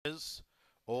is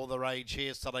all the rage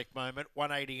here. Select Moment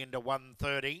 180 into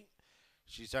 130.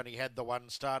 She's only had the one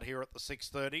start here at the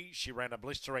 6:30. She ran a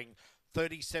blistering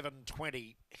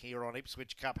 37.20 here on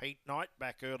Ipswich Cup Heat Night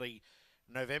back early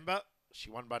November. She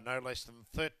won by no less than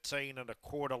 13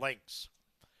 1/4 lengths.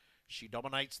 She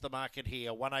dominates the market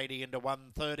here. 180 into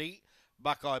 130.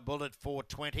 Buckeye Bullet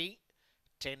 420.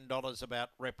 $10 about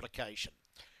replication.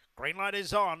 Green light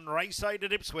is on. Race 8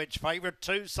 at Ipswich. Favourite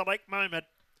 2, Select Moment.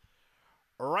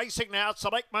 Racing now,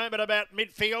 Select Moment about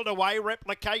midfield away.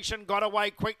 Replication got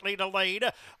away quickly to lead.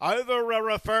 Over a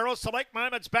referral. Select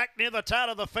Moment's back near the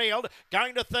tail of the field.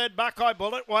 Going to third, Buckeye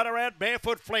Bullet. Wide around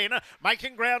Barefoot Flynn.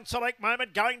 Making ground, Select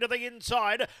Moment going to the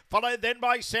inside. Followed then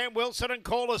by Sam Wilson and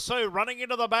Caller Sue. Running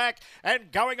into the back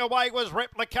and going away was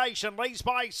Replication. Leads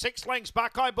by 6 lengths.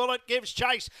 Buckeye Bullet gives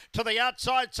chase to the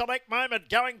outside. Select Moment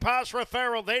going past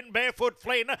referral. Then Barefoot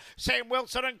Flynn. Sam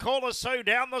Wilson and Caller Sue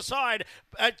down the side.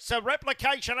 It's a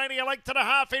Replication. Only a length and a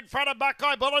half in front of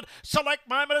Buckeye Bullet. Select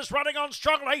Moment is running on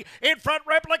strongly. In front,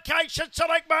 Replication.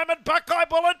 Select Moment. Buckeye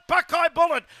Bullet. Buckeye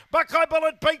Bullet. Buckeye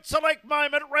Bullet beats Select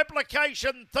Moment.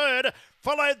 Replication third.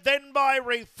 Followed then by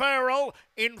Referral.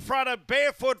 In front of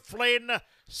Barefoot Flynn.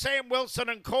 Sam Wilson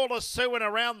and Caller Sue in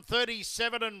around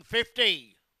 37 and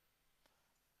 50.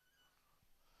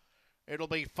 It'll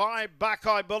be 5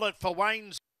 Buckeye Bullet for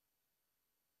Wayne's.